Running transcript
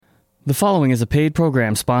The following is a paid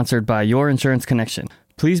program sponsored by Your Insurance Connection.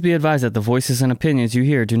 Please be advised that the voices and opinions you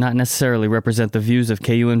hear do not necessarily represent the views of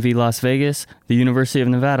KUNV Las Vegas, the University of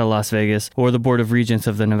Nevada, Las Vegas, or the Board of Regents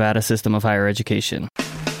of the Nevada System of Higher Education.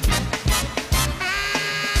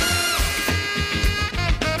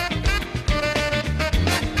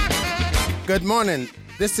 Good morning.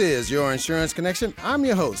 This is Your Insurance Connection. I'm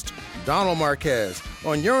your host, Donald Marquez.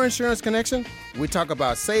 On Your Insurance Connection, we talk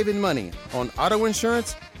about saving money on auto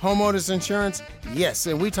insurance, homeowners insurance, yes,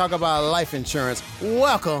 and we talk about life insurance.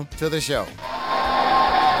 Welcome to the show.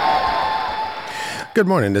 Good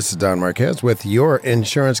morning. This is Don Marquez with Your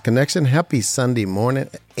Insurance Connection. Happy Sunday morning,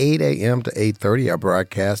 8 a.m. to 8:30. Our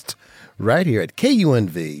broadcast right here at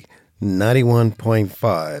KUNV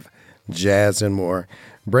 91.5, Jazz and More,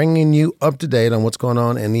 bringing you up to date on what's going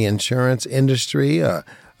on in the insurance industry.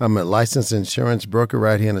 I'm a licensed insurance broker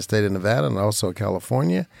right here in the state of Nevada and also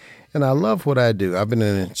California, and I love what I do. I've been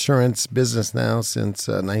in the insurance business now since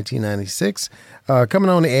 1996, coming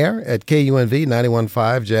on the air at KUNV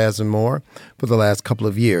 91.5, Jazz and More, for the last couple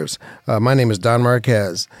of years. My name is Don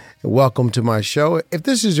Marquez. Welcome to my show. If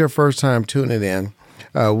this is your first time tuning in,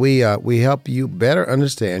 we help you better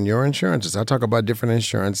understand your insurances. I talk about different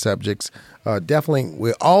insurance subjects. Definitely,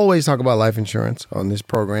 we always talk about life insurance on this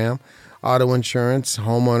program, auto insurance,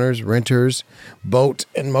 homeowners, renters, boat,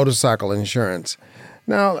 and motorcycle insurance.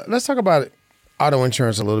 Now, let's talk about auto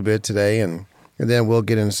insurance a little bit today, and then we'll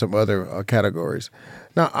get into some other categories.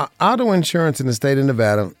 Now, auto insurance in the state of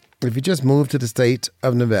Nevada, if you just moved to the state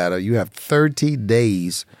of Nevada, you have 30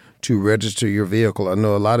 days to register your vehicle. I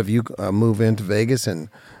know a lot of you move into Vegas and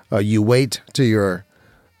you wait till your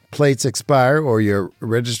plates expire or your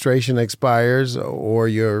registration expires or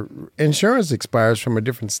your insurance expires from a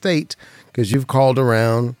different state because you've called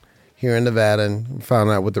around here in Nevada and found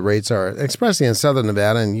out what the rates are, especially in southern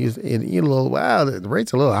Nevada, and you're a little, wow, the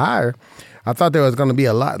rate's a little higher. I thought there was going to be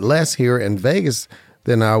a lot less here in Vegas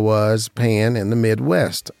than I was paying in the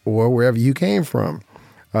Midwest or wherever you came from.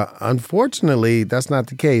 Unfortunately, that's not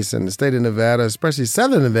the case in the state of Nevada, especially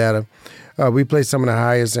southern Nevada. We pay some of the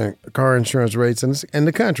highest car insurance rates in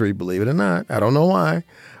the country, believe it or not. I don't know why.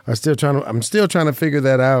 I'm still trying to figure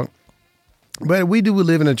that out. But we do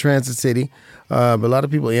live in a transit city. A lot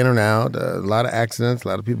of people in and out, a lot of accidents, a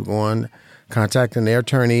lot of people going, contacting their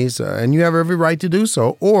attorneys, and you have every right to do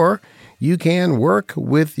so. Or you can work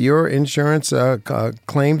with your insurance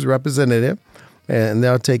claims representative, and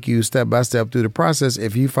they'll take you step by step through the process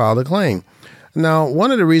if you file a claim. Now,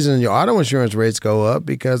 one of the reasons your auto insurance rates go up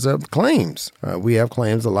because of claims. We have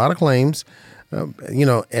claims, a lot of claims, and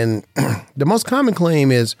the most common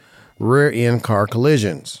claim is rear-end car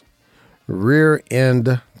collisions.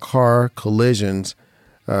 Rear-end car collisions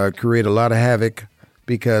create a lot of havoc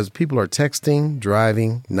because people are texting,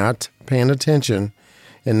 driving, not paying attention,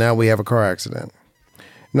 and now we have a car accident.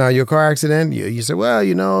 Now, your car accident, you say,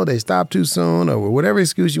 well, they stopped too soon, or whatever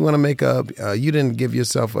excuse you want to make up, you didn't give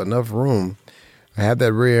yourself enough room to have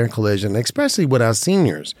that rear end collision, especially with our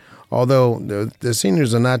seniors. Although the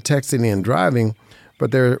seniors are not texting and driving,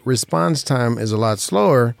 but their response time is a lot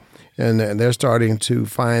slower, and they're starting to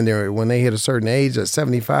find when they hit a certain age, at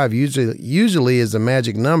 75 usually is the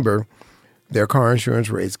magic number, their car insurance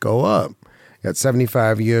rates go up at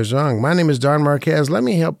 75 years young. My name is Don Marquez. Let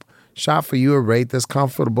me help shop for you a rate that's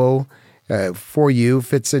comfortable for you,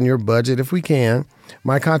 fits in your budget if we can.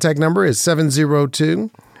 My contact number is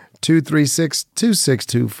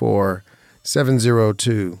 702-236-2624,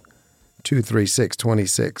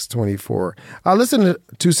 702-236-2624. I listen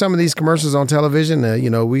to some of these commercials on television.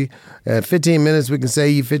 We at 15 minutes, we can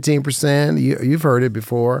save you 15%. You've heard it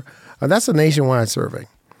before. That's a nationwide survey.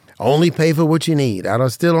 Only pay for what you need. I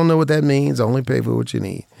still don't know what that means. Only pay for what you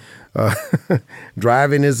need.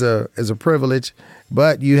 Driving is a privilege,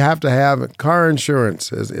 but you have to have car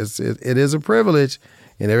insurance. It is a privilege,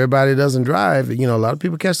 and everybody doesn't drive. A lot of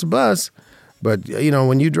people catch the bus, but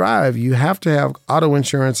when you drive, you have to have auto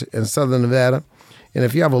insurance in southern Nevada. And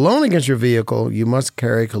if you have a loan against your vehicle, you must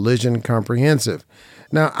carry collision comprehensive.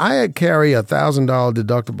 Now, I carry a $1,000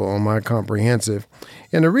 deductible on my comprehensive,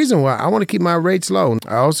 and the reason why I want to keep my rates low.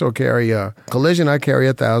 I also carry a collision. I carry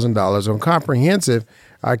 $1,000 on comprehensive.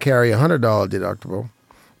 I carry a $100 deductible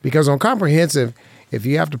because on comprehensive, if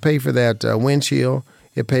you have to pay for that windshield,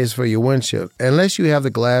 it pays for your windshield unless you have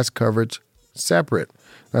the glass coverage separate.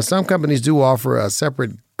 Now, some companies do offer a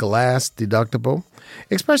separate glass deductible,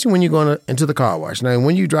 especially when you're going into the car wash. Now,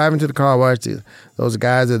 when you drive into the car wash, those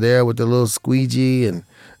guys are there with the little squeegee and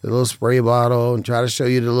the little spray bottle and try to show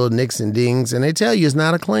you the little nicks and dings, and they tell you it's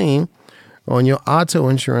not a claim on your auto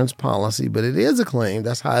insurance policy, but it is a claim.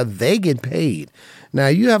 That's how they get paid. Now,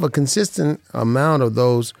 you have a consistent amount of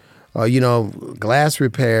those glass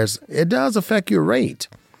repairs, it does affect your rate.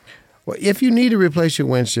 Well, if you need to replace your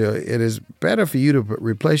windshield, it is better for you to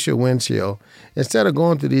replace your windshield instead of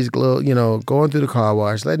going through going through the car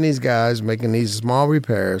wash, letting these guys making these small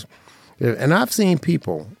repairs. And I've seen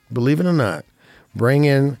people, believe it or not, bring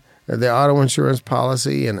in their auto insurance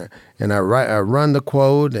policy and I run the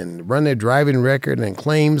quote and run their driving record and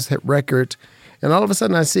claims record, and all of a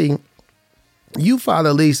sudden I see you filed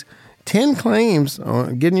at least 10 claims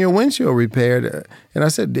on getting your windshield repaired. And I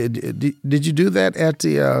said, did you do that at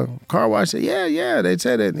the car wash? I said, yeah. They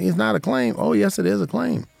said it's not a claim. Oh, yes, it is a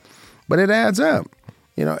claim. But it adds up.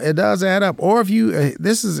 It does add up. Or if you,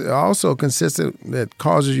 this is also consistent that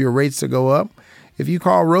causes your rates to go up. If you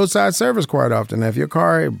call roadside service quite often, if your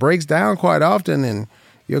car breaks down quite often and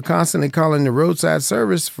you're constantly calling the roadside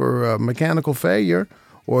service for mechanical failure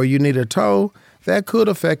or you need a tow, that could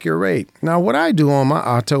affect your rate. Now, what I do on my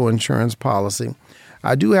auto insurance policy,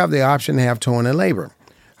 I do have the option to have towing and labor.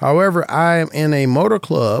 However, I am in a motor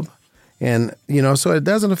club, and so it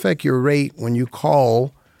doesn't affect your rate when you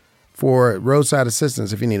call for roadside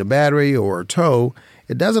assistance. If you need a battery or a tow,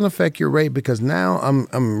 it doesn't affect your rate because now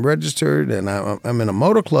I'm registered and I'm in a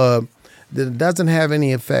motor club that doesn't have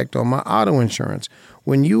any effect on my auto insurance.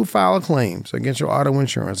 When you file claims against your auto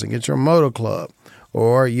insurance, against your motor club,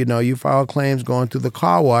 or, you file claims going through the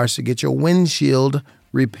car wash to get your windshield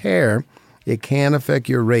repair, it can affect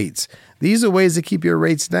your rates. These are ways to keep your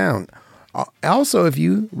rates down. Also, if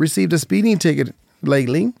you received a speeding ticket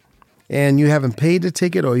lately and you haven't paid the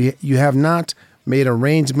ticket or you have not made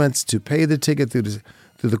arrangements to pay the ticket through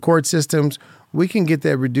the court systems, we can get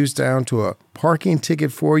that reduced down to a parking ticket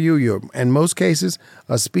for you. In most cases,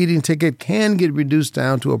 a speeding ticket can get reduced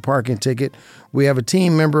down to a parking ticket. We have a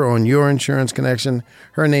team member on Your Insurance Connection.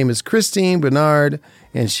 Her name is Christine Bernard,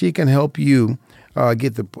 and she can help you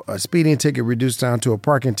get the speeding ticket reduced down to a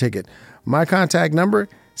parking ticket. My contact number,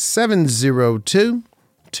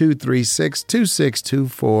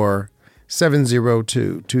 702-236-2624,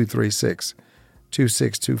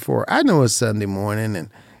 702-236-2624. I know it's Sunday morning,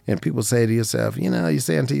 and people say to yourself, you're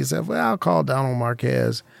saying to yourself, well, I'll call Donald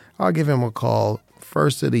Marquez. I'll give him a call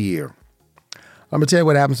first of the year. I'm going to tell you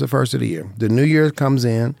what happens the first of the year. The new year comes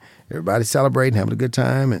in. Everybody's celebrating, having a good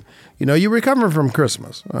time. And, you're recovering from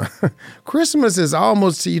Christmas. Christmas is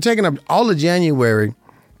almost, you're taking up all of January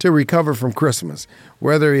to recover from Christmas.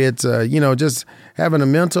 Whether it's, just having a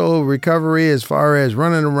mental recovery as far as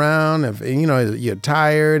running around, if, you're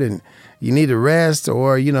tired and you need to rest,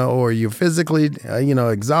 or you're physically,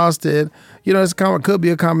 exhausted. It could be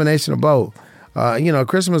a combination of both.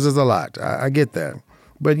 Christmas is a lot. I get that.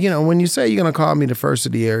 But, when you say you're going to call me the first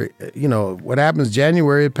of the year, what happens,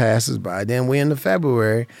 January passes by, then we're into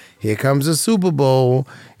February. Here comes the Super Bowl.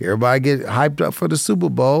 Everybody get hyped up for the Super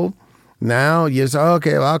Bowl. Now you say,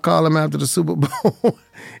 okay, well, I'll call him after the Super Bowl.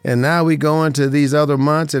 And now we go into these other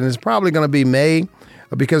months, and it's probably going to be May,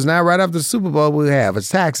 because now right after the Super Bowl it's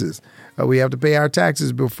taxes. We have to pay our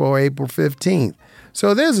taxes before April 15th.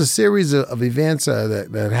 So there's a series of events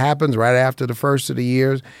that happens right after the first of the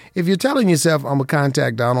year. If you're telling yourself, I'm going to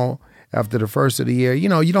contact Donald after the first of the year, you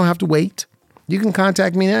don't have to wait. You can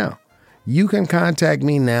contact me now. You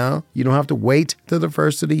don't have to wait till the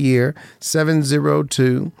first of the year,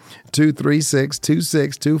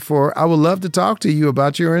 702-236-2624. I would love to talk to you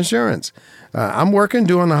about your insurance. I'm working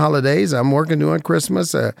during the holidays. I'm working during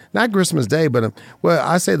Christmas, not Christmas Day, but,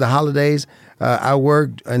 I say the holidays. I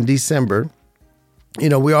work in December.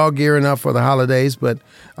 We're all gearing up for the holidays, but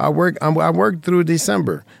I work through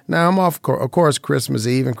December. Now, I'm off, of course, Christmas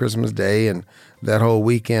Eve and Christmas Day and that whole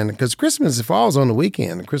weekend, because Christmas falls on the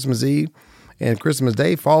weekend. Christmas Eve and Christmas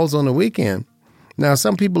Day falls on the weekend. Now,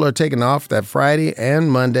 some people are taking off that Friday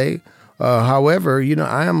and Monday. However,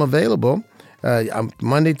 I am available I'm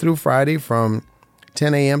Monday through Friday from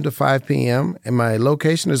 10 a.m. to 5 p.m., and my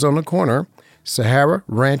location is on the corner, Sahara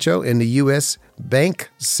Rancho in the U.S. Bank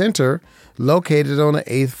Center, located on the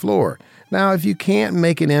 8th floor. Now, if you can't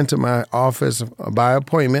make it into my office by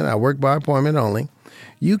appointment, I work by appointment only,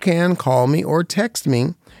 you can call me or text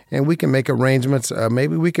me, and we can make arrangements.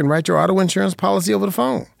 Maybe we can write your auto insurance policy over the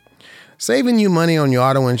phone. Saving you money on your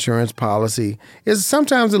auto insurance policy is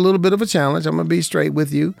sometimes a little bit of a challenge. I'm going to be straight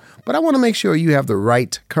with you, but I want to make sure you have the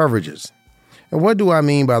right coverages. And what do I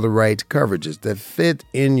mean by the right coverages that fit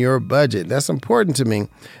in your budget? That's important to me.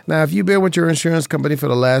 Now, if you've been with your insurance company for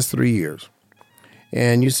the last 3 years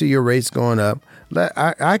and you see your rates going up,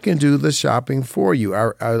 I can do the shopping for you.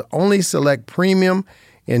 I only select premium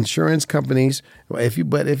insurance companies.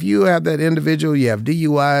 But if you have that individual, you have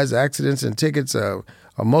DUIs, accidents and tickets, a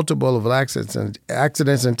multiple of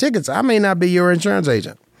accidents and tickets, I may not be your insurance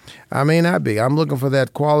agent. I may not be. I'm looking for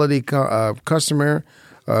that quality customer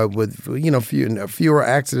with fewer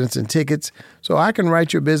accidents and tickets, so I can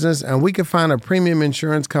write your business, and we can find a premium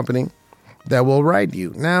insurance company that will write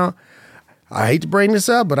you. Now, I hate to bring this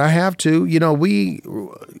up, but I have to. We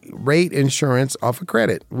rate insurance off of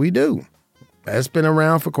credit. We do. That's been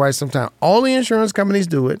around for quite some time. All the insurance companies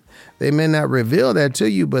do it. They may not reveal that to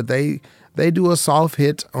you, but they do a soft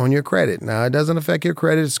hit on your credit. Now, it doesn't affect your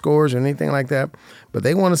credit scores or anything like that, but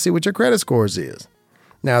they want to see what your credit scores is.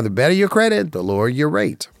 Now, the better your credit, the lower your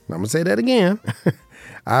rate. I'm going to say that again.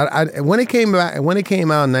 When it came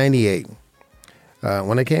out in 98,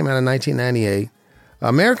 when it came out in 1998,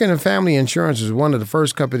 American and Family Insurance was one of the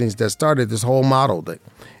first companies that started this whole model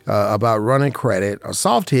about running credit, a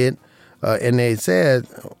soft hit. And they said,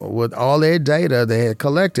 with all their data they had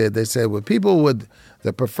collected, they said, with people with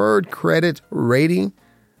the preferred credit rating,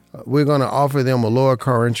 we're going to offer them a lower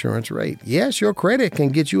car insurance rate. Yes, your credit can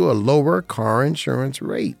get you a lower car insurance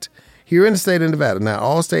rate here in the state of Nevada. Now,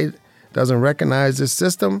 Allstate doesn't recognize this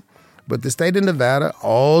system, but the state of Nevada,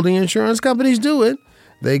 all the insurance companies do it.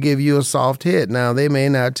 They give you a soft hit. Now, they may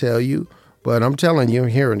not tell you, but I'm telling you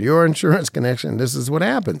here in Your Insurance Connection, this is what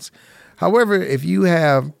happens. However, if you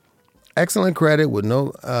have excellent credit with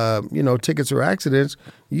no, tickets or accidents,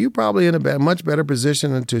 you're probably in a much better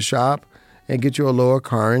position to shop and get you a lower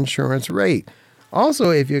car insurance rate. Also,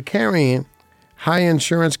 if you're carrying high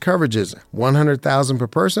insurance coverages, $100,000 per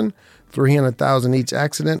person, $300,000 each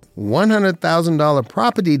accident, $100,000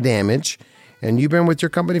 property damage, and you've been with your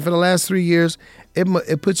company for the last 3 years,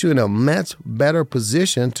 it puts you in a much better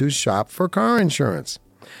position to shop for car insurance.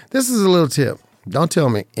 This is a little tip. Don't tell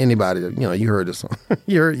me anybody, you heard this one.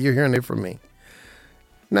 You're hearing it from me.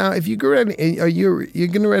 Now, if you're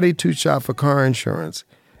getting ready to shop for car insurance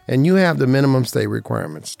and you have the minimum state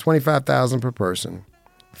requirements, $25,000 per person,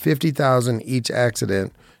 $50,000 each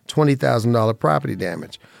accident, $20,000 property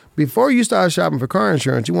damage. Before you start shopping for car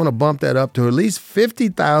insurance, you want to bump that up to at least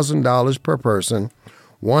 $50,000 per person,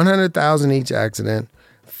 $100,000 each accident,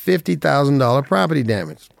 $50,000 property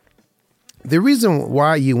damage. The reason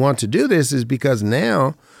why you want to do this is because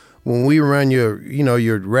now when we run your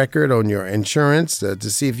record on your insurance to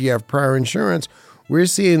see if you have prior insurance, we're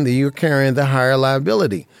seeing that you're carrying the higher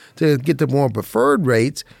liability. To get the more preferred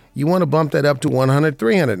rates, you want to bump that up to $100,000,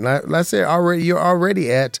 $300,000. Now, let's say you're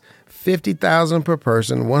already at $50,000 per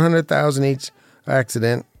person, $100,000 each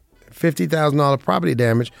accident, $50,000 property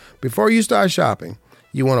damage. Before you start shopping,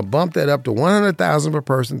 you want to bump that up to $100,000 per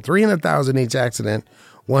person, $300,000 each accident,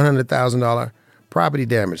 $100,000 property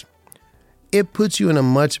damage. It puts you in a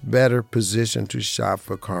much better position to shop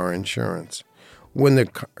for car insurance. When the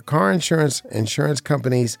car insurance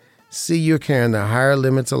companies see you're carrying the higher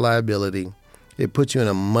limits of liability, it puts you in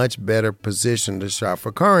a much better position to shop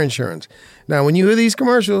for car insurance. Now, when you hear these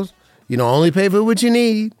commercials, only pay for what you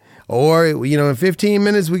need, or in 15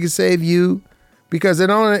 minutes we can save you, because they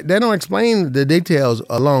don't explain the details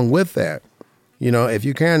along with that. If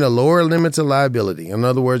you're carrying the lower limits of liability, in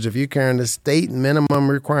other words, if you're carrying the state minimum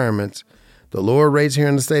requirements, the lower rates here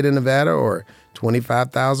in the state of Nevada are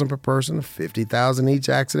 $25,000 per person, $50,000 each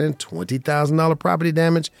accident, $20,000 property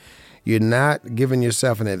damage. You're not giving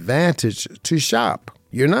yourself an advantage to shop.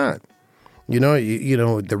 You're not.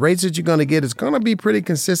 The rates that you're going to get is going to be pretty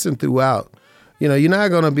consistent throughout. You're not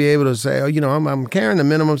going to be able to say, I'm carrying the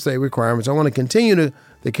minimum state requirements. I want to continue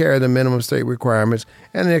to carry the minimum state requirements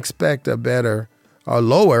and expect a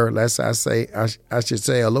lower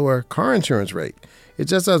car insurance rate. It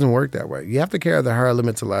just doesn't work that way. You have to carry the higher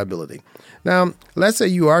limits of liability. Now, let's say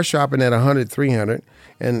you are shopping at $100,000, $300,000,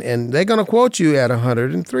 and they're going to quote you at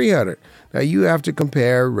 $100,000 and $300,000. Now, you have to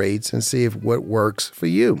compare rates and see if what works for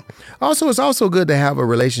you. Also, it's also good to have a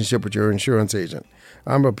relationship with your insurance agent.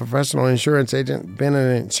 I'm a professional insurance agent, been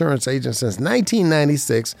an insurance agent since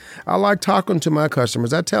 1996. I like talking to my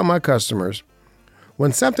customers. I tell my customers,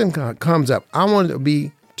 when something comes up, I want to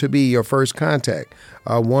be your first contact.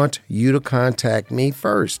 I want you to contact me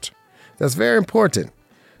first. That's very important.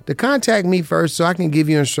 To contact me first so I can give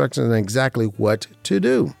you instructions on exactly what to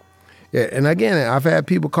do. Yeah, and again, I've had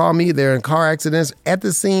people call me. They're in car accidents. At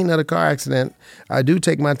the scene of the car accident, I do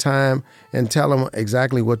take my time and tell them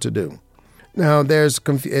exactly what to do. Now,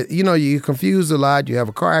 you're confused a lot. You have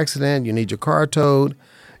a car accident. You need your car towed.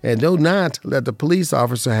 And do not let the police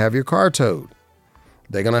officer have your car towed.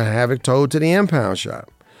 They're going to have it towed to the impound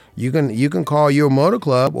shop. You can call your motor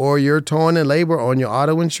club or your towing and labor on your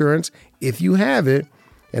auto insurance if you have it,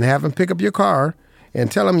 and have them pick up your car and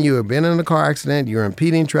tell them you have been in a car accident, you're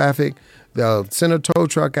impeding traffic. They'll send a tow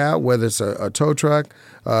truck out, whether it's a tow truck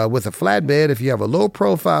with a flatbed. If you have a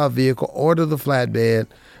low-profile vehicle, order the flatbed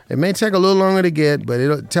It may take a little longer to get, but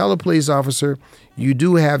it'll tell the police officer you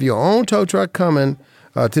do have your own tow truck coming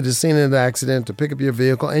to the scene of the accident to pick up your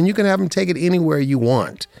vehicle, and you can have them take it anywhere you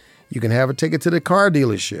want. You can have it take it to the car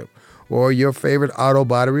dealership or your favorite auto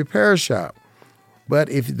body repair shop. But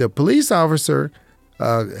if the police officer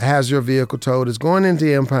has your vehicle towed, it's going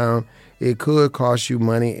into impound, it could cost you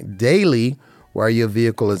money daily while your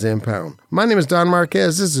vehicle is impound. My name is Don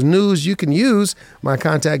Marquez. This is news you can use. My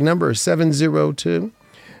contact number is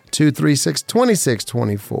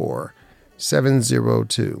 702-236-2624.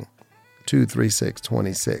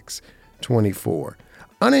 702-236-2624.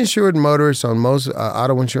 Uninsured motorists on most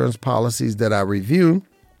auto insurance policies that I review,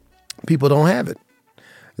 people don't have it.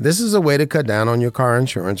 This is a way to cut down on your car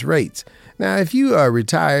insurance rates. Now, if you are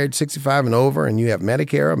retired, 65 and over, and you have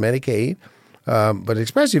Medicare or Medicaid, but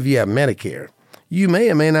especially if you have Medicare, you may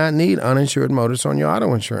or may not need uninsured motorists on your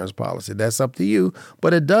auto insurance policy. That's up to you,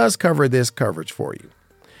 but it does cover this coverage for you.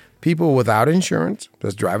 People without insurance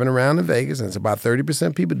that's driving around in Vegas, and it's about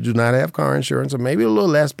 30% people do not have car insurance, or maybe a little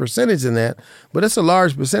less percentage than that, but it's a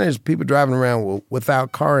large percentage of people driving around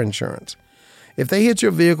without car insurance. If they hit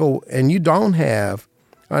your vehicle and you don't have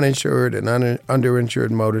uninsured and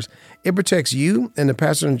underinsured motors, it protects you and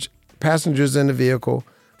the passengers in the vehicle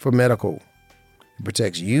for medical. It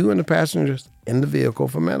protects you and the passengers in the vehicle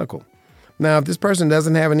for medical. Now, if this person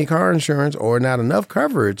doesn't have any car insurance or not enough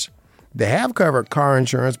coverage, they have covered car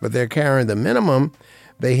insurance, but they're carrying the minimum,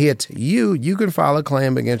 they hit you, you can file a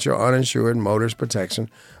claim against your uninsured motorist protection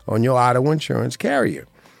on your auto insurance carrier.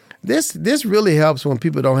 This really helps when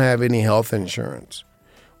people don't have any health insurance.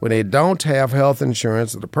 When they don't have health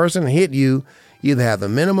insurance, the person hit you, either have the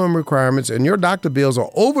minimum requirements and your doctor bills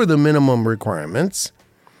are over the minimum requirements.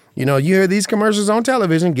 You know, you hear these commercials on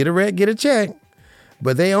television, get a check,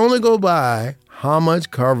 but they only go by how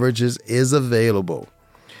much coverage is available.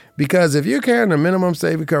 Because if you're carrying the minimum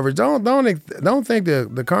saving coverage, don't think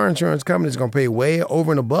the car insurance company is going to pay way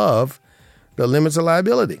over and above the limits of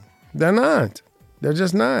liability. They're not. They're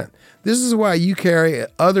just not. This is why you carry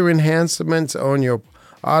other enhancements on your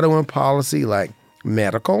auto policy like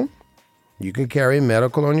medical. You can carry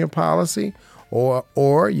medical on your policy,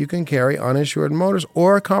 or you can carry uninsured motors,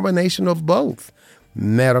 or a combination of both,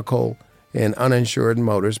 medical and uninsured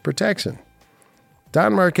motors protection.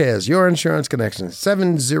 Don Marquez, Your Insurance Connection,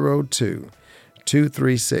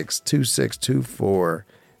 702-236-2624,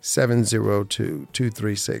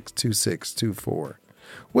 702-236-2624.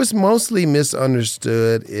 What's mostly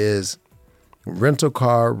misunderstood is rental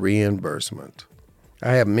car reimbursement.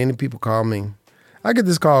 I have many people call me. I get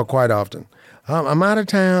this call quite often. I'm out of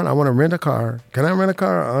town. I want to rent a car. Can I rent a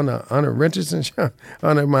car on a renter's insurance,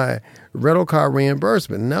 under my rental car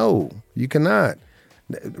reimbursement? No, you cannot.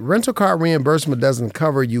 Rental car reimbursement doesn't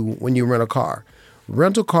cover you when you rent a car.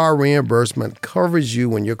 Rental car reimbursement covers you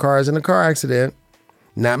when your car is in a car accident,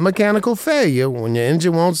 not mechanical failure, when your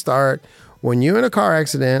engine won't start, when you're in a car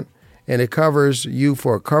accident, and it covers you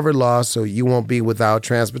for a covered loss so you won't be without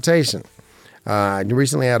transportation. I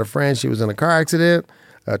recently had a friend, she was in a car accident,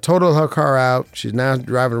 totaled her car out. She's now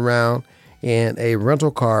driving around in a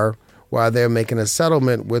rental car while they're making a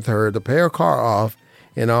settlement with her to pay her car off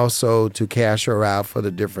and also to cash her out for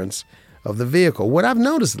the difference of the vehicle. What I've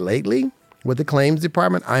noticed lately with the claims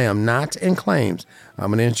department, I am not in claims.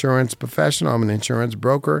 I'm an insurance professional. I'm an insurance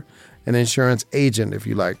broker, an insurance agent, if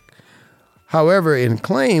you like. However, in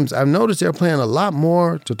claims, I've noticed they're paying a lot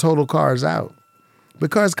more to total cars out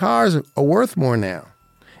because cars are worth more now.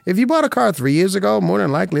 If you bought a car 3 years ago, more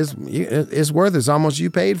than likely it's worth as almost you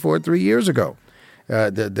paid for it 3 years ago.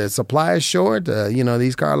 The supply is short.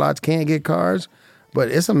 These car lots can't get cars. But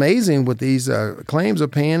it's amazing what these claims are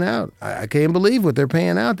paying out. I can't believe what they're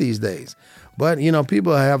paying out these days. But,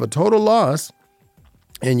 people have a total loss,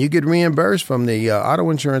 and you get reimbursed from the auto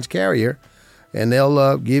insurance carrier, and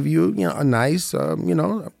they'll give you, a nice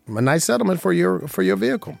settlement for your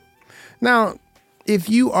vehicle. Now, if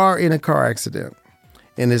you are in a car accident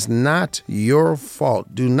and it's not your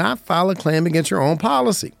fault, do not file a claim against your own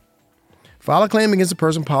policy. File a claim against the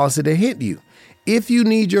person's policy that hit you. If you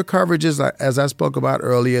need your coverages, as I spoke about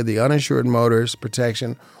earlier, the uninsured motorist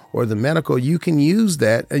protection or the medical, you can use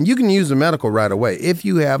that. And you can use the medical right away if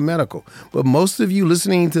you have medical. But most of you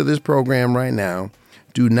listening to this program right now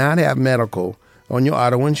do not have medical on your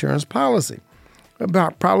auto insurance policy.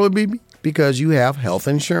 Probably because you have health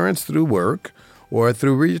insurance through work or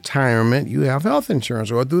through retirement, you have health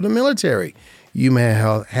insurance, or through the military, you may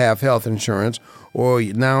have health insurance, or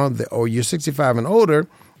you're 65 and older,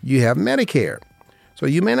 you have Medicare. So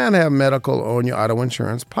you may not have medical on your auto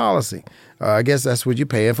insurance policy. I guess that's what you're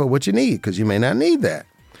paying for what you need, because you may not need that.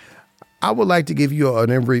 I would like to give you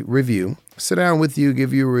an review, sit down with you,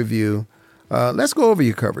 give you a review. Let's go over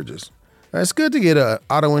your coverages. It's good to get an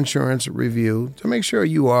auto insurance review to make sure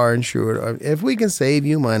you are insured. If we can save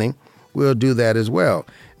you money, we'll do that as well.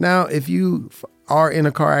 Now, if you are in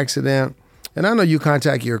a car accident, and I know you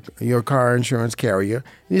contact your car insurance carrier,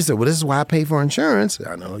 and you say, well, this is why I pay for insurance.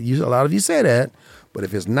 I know a lot of you say that, but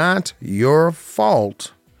if it's not your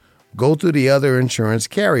fault, go through the other insurance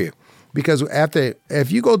carrier. Because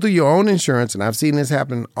if you go through your own insurance, and I've seen this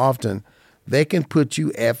happen often, they can put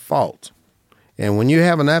you at fault. And when you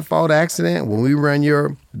have an at-fault accident, when we run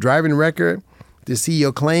your driving record to see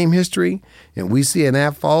your claim history, and we see an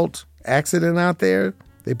at-fault accident out there,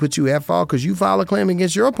 they put you at fault because you filed a claim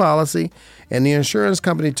against your policy, and the insurance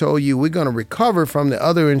company told you we're going to recover from the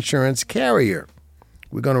other insurance carrier.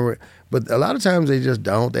 But a lot of times they just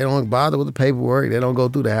don't. They don't bother with the paperwork. They don't go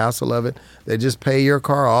through the hassle of it. They just pay your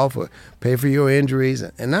car off or pay for your injuries,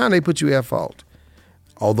 and now they put you at fault.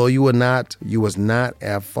 Although you was not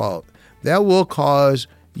at fault. That will cause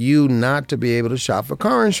you not to be able to shop for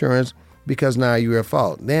car insurance because now you're at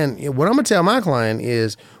fault. Then what I'm going to tell my client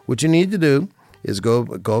is what you need to do is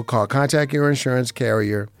contact your insurance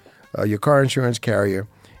carrier, your car insurance carrier,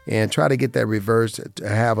 and try to get that reversed to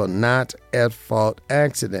have a not at fault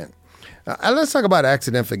accident. Let's talk about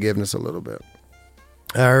accident forgiveness a little bit.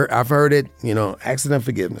 I've heard it, accident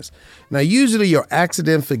forgiveness. Now, usually your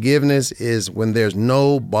accident forgiveness is when there's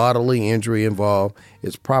no bodily injury involved.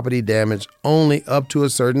 It's property damage only up to a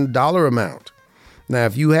certain dollar amount. Now,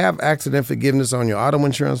 if you have accident forgiveness on your auto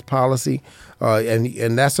insurance policy,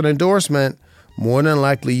 and that's an endorsement, more than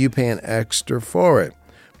likely you paying extra for it.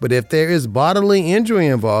 But if there is bodily injury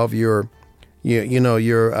involved, your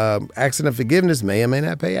accident forgiveness may or may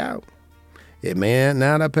not pay out. It may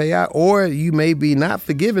not pay out, or you may be not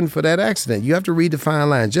forgiven for that accident. You have to read the fine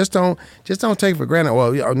line. Just don't take for granted.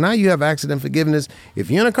 Well, now you have accident forgiveness.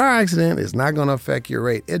 If you're in a car accident, it's not going to affect your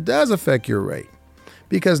rate. It does affect your rate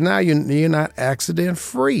because now you're not accident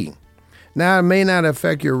free. Now it may not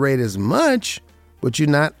affect your rate as much, but you're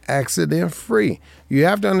not accident free. You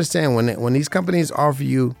have to understand when these companies offer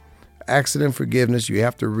you accident forgiveness, you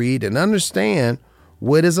have to read and understand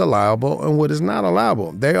what is allowable and what is not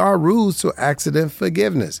allowable. There are rules to accident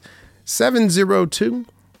forgiveness.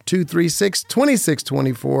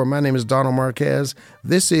 702-236-2624. My name is Donald Marquez.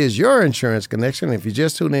 This is your Insurance Connection. If you're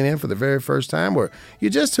just tuning in for the very first time or you're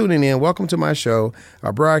just tuning in, welcome to my show,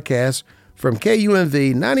 our broadcast from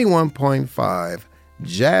KUNV 91.5,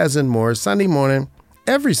 Jazz and More, Sunday morning,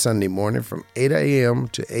 every Sunday morning from 8 a.m.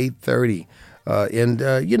 to 8:30.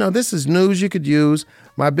 This is news you could use.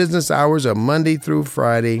 My business hours are Monday through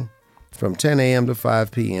Friday from 10 a.m. to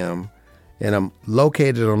 5 p.m. And I'm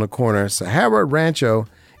located on the corner of Sahara Rancho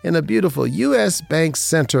in a beautiful U.S. Bank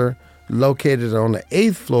Center located on the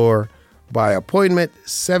 8th floor by appointment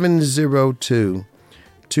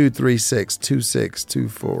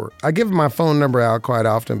 702-236-2624. I give my phone number out quite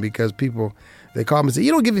often because people, they call me and say,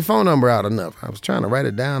 you don't give your phone number out enough. I was trying to write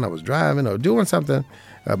it down. I was driving or doing something,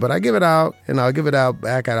 but I give it out, and I'll give it out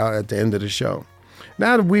back out at the end of the show.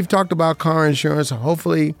 Now that we've talked about car insurance,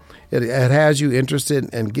 hopefully it has you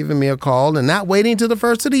interested in giving me a call and not waiting till the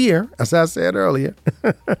first of the year, as I said earlier.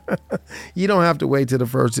 You don't have to wait till the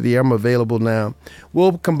first of the year. I'm available now.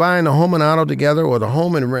 We'll combine the home and auto together, or the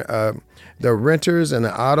home and the renters and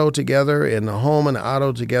the auto together, and the home and the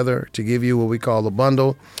auto together to give you what we call the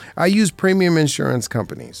bundle. I use premium insurance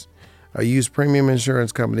companies. To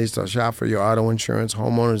shop for your auto insurance,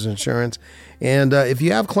 homeowners insurance. And if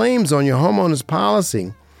you have claims on your homeowner's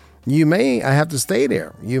policy, you may have to stay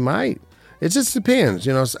there. You might. It just depends.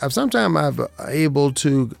 Sometimes I'm able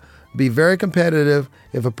to be very competitive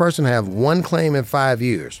if a person have one claim in 5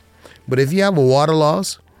 years. But if you have a water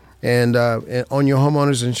loss and on your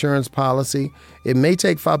homeowner's insurance policy, it may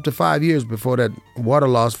take up to 5 years before that water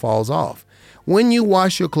loss falls off. When you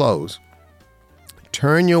wash your clothes,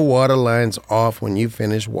 turn your water lines off when you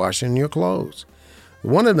finish washing your clothes.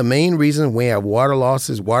 One of the main reasons we have water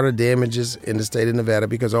losses, water damages in the state of Nevada,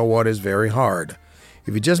 because our water is very hard.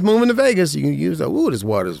 If you're just moving to Vegas, you can use, this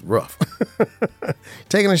water is rough.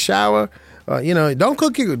 Taking a shower, don't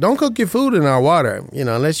cook your food in our water,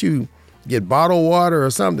 unless you get bottled water or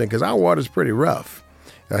something, because our water is pretty rough.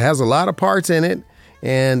 It has a lot of parts in it,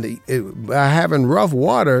 and by having rough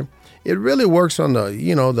water, it really works on the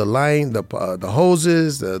line, the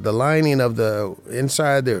hoses, the lining of the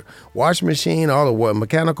inside the washing machine, all the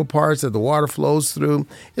mechanical parts that the water flows through.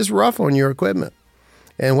 It's rough on your equipment.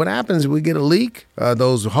 And what happens, we get a leak,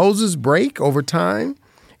 those hoses break over time,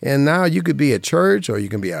 and now you could be at church, or you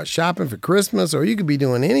can be out shopping for Christmas, or you could be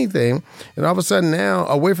doing anything, and all of a sudden now,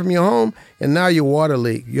 away from your home, and now you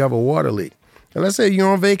have a water leak. And let's say you're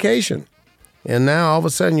on vacation, And now all of a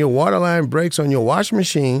sudden your water line breaks on your washing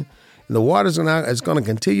machine, and the water's going to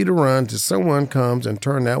continue to run till someone comes and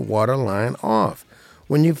turn that water line off.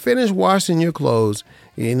 When you finish washing your clothes,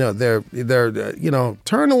 turn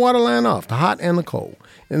the water line off, the hot and the cold.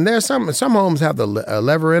 And there's some homes have the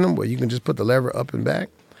lever in them where you can just put the lever up and back.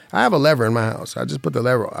 I have a lever in my house. I just put the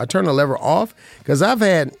lever. I turn the lever off because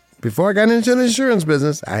before I got into the insurance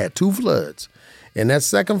business, I had 2 floods. And that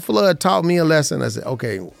second flood taught me a lesson. I said,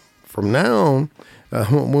 okay, from now on,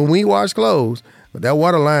 when we wash clothes, that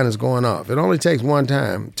water line is going off. It only takes 1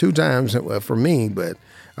 time, 2 times for me, but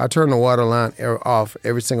I turn the water line off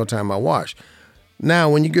every single time I wash. Now,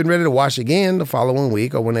 when you're getting ready to wash again the following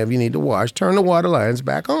week or whenever you need to wash, turn the water lines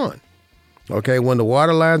back on. Okay, when the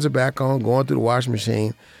water lines are back on, going through the washing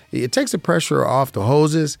machine, it takes the pressure off the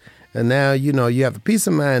hoses, and now you have the peace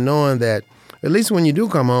of mind knowing that at least when you do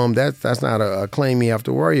come home, that's not a claim you have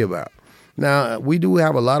to worry about. Now, we do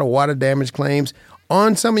have a lot of water damage claims.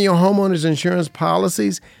 On some of your homeowners insurance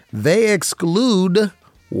policies, they exclude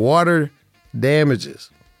water damages.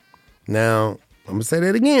 Now, I'm going to say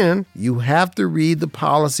that again. You have to read the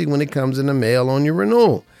policy when it comes in the mail on your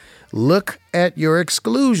renewal. Look at your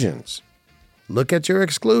exclusions. Look at your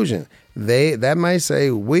exclusion. That might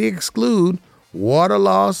say, we exclude water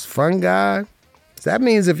loss, fungi. That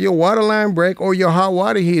means if your water line break or your hot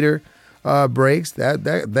water heater breaks,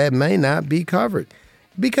 that may not be covered.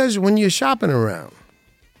 Because when you're shopping around,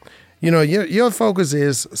 your focus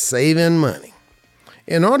is saving money.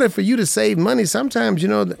 In order for you to save money, sometimes,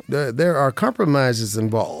 there are compromises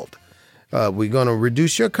involved. We're going to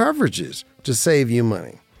reduce your coverages to save you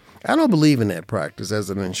money. I don't believe in that practice as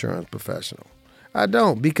an insurance professional. I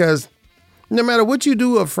don't, because no matter what you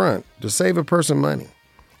do up front to save a person money,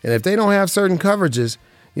 and if they don't have certain coverages,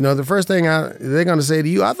 the first thing they're going to say to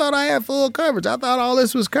you, I thought I had full coverage. I thought all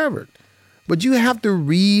this was covered. But you have to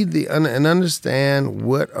read and understand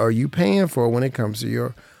what are you paying for when it comes to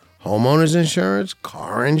your homeowner's insurance,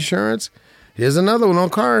 car insurance. Here's another one on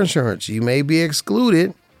car insurance. You may be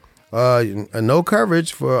excluded. No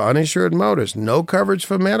coverage for uninsured motorists. No coverage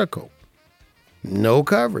for medical. No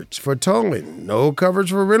coverage for towing. No coverage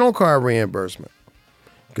for rental car reimbursement.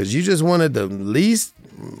 Because you just wanted the least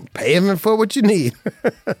payment for what you need.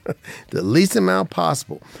 The least amount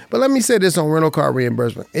possible. But let me say this on rental car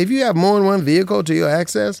reimbursement. If you have more than one vehicle to your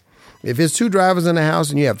access, if it's 2 drivers in the house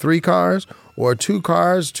and you have 3 cars, or 2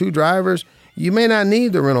 cars, 2 drivers, you may not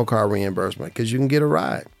need the rental car reimbursement because you can get a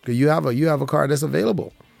ride because you have a car that's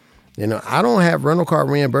available. I don't have rental car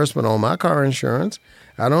reimbursement on my car insurance.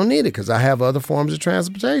 I don't need it because I have other forms of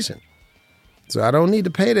transportation. So I don't need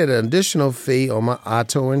to pay that additional fee on my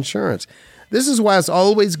auto insurance. This is why it's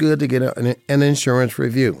always good to get an insurance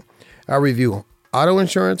review. I review auto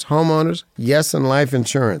insurance, homeowners, yes, and life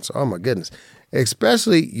insurance. Oh, my goodness.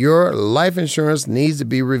 Especially your life insurance needs to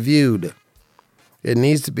be reviewed. It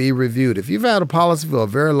needs to be reviewed. If you've had a policy for a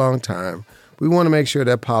very long time, we want to make sure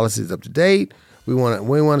that policy is up to date. We want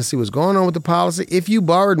to see what's going on with the policy. If you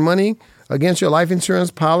borrowed money against your life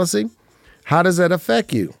insurance policy, how does that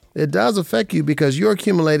affect you? It does affect you because you're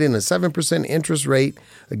accumulating a 7% interest rate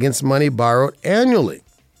against money borrowed annually.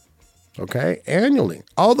 Okay? Annually.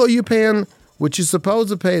 Although you're paying what you're supposed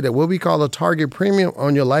to pay, that what we call a target premium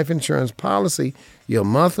on your life insurance policy, your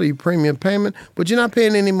monthly premium payment, but you're not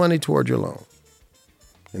paying any money toward your loan.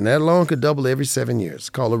 And that loan could double every 7 years. It's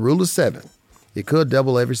called a rule of 7. It could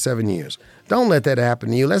double every 7 years. Don't let that happen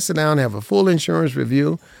to you. Let's sit down and have a full insurance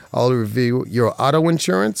review. I'll review your auto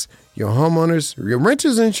insurance, your homeowners, your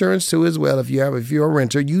renter's insurance too as well. If you're a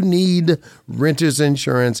renter, you need renter's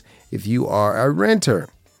insurance if you are a renter.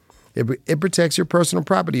 It protects your personal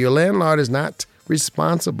property. Your landlord is not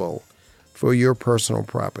responsible for your personal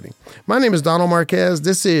property. My name is Donald Marquez.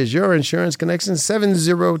 This is Your Insurance Connection,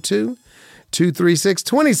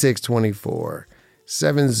 702-236-2624,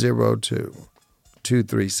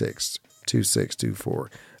 702-236-2624.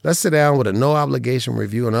 Let's sit down with a no-obligation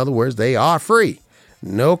review. In other words, they are free.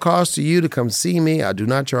 No cost to you to come see me. I do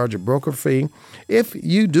not charge a broker fee. If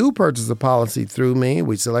you do purchase a policy through me,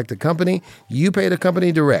 we select a company. You pay the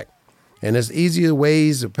company direct. And there's easier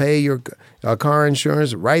ways to pay your car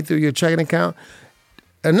insurance right through your checking account.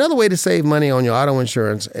 Another way to save money on your auto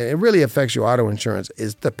insurance, and it really affects your auto insurance,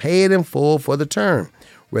 is to pay it in full for the term,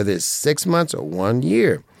 whether it's 6 months or 1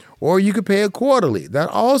 year. Or you could pay it quarterly.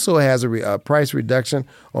 That also has a price reduction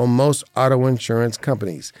on most auto insurance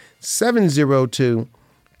companies.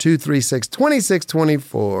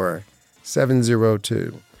 702-236-2624,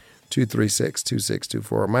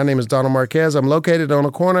 702-236-2624. My name is Donald Marquez. I'm located on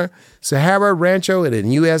the corner, Sahara Rancho at a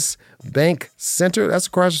U.S. Bank Center. That's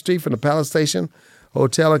across the street from the Palace Station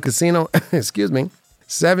Hotel and Casino. Excuse me.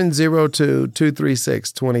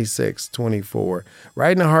 702-236-2624.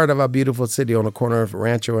 Right in the heart of our beautiful city on the corner of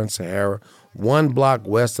Rancho and Sahara, one block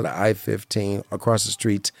west of the I-15, across the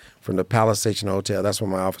street from the Palace Station Hotel. That's where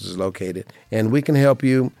my office is located. And we can help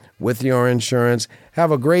you with your insurance.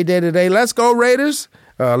 Have a great day today. Let's go, Raiders.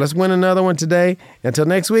 Let's win another one today. Until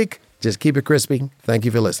next week, just keep it crispy. Thank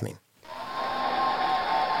you for listening.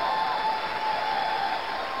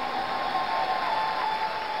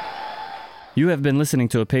 You have been listening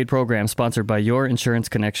to a paid program sponsored by Your Insurance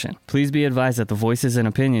Connection. Please be advised that the voices and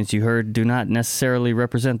opinions you heard do not necessarily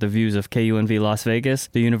represent the views of KUNV Las Vegas,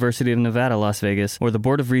 the University of Nevada, Las Vegas, or the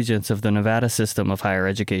Board of Regents of the Nevada System of Higher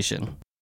Education.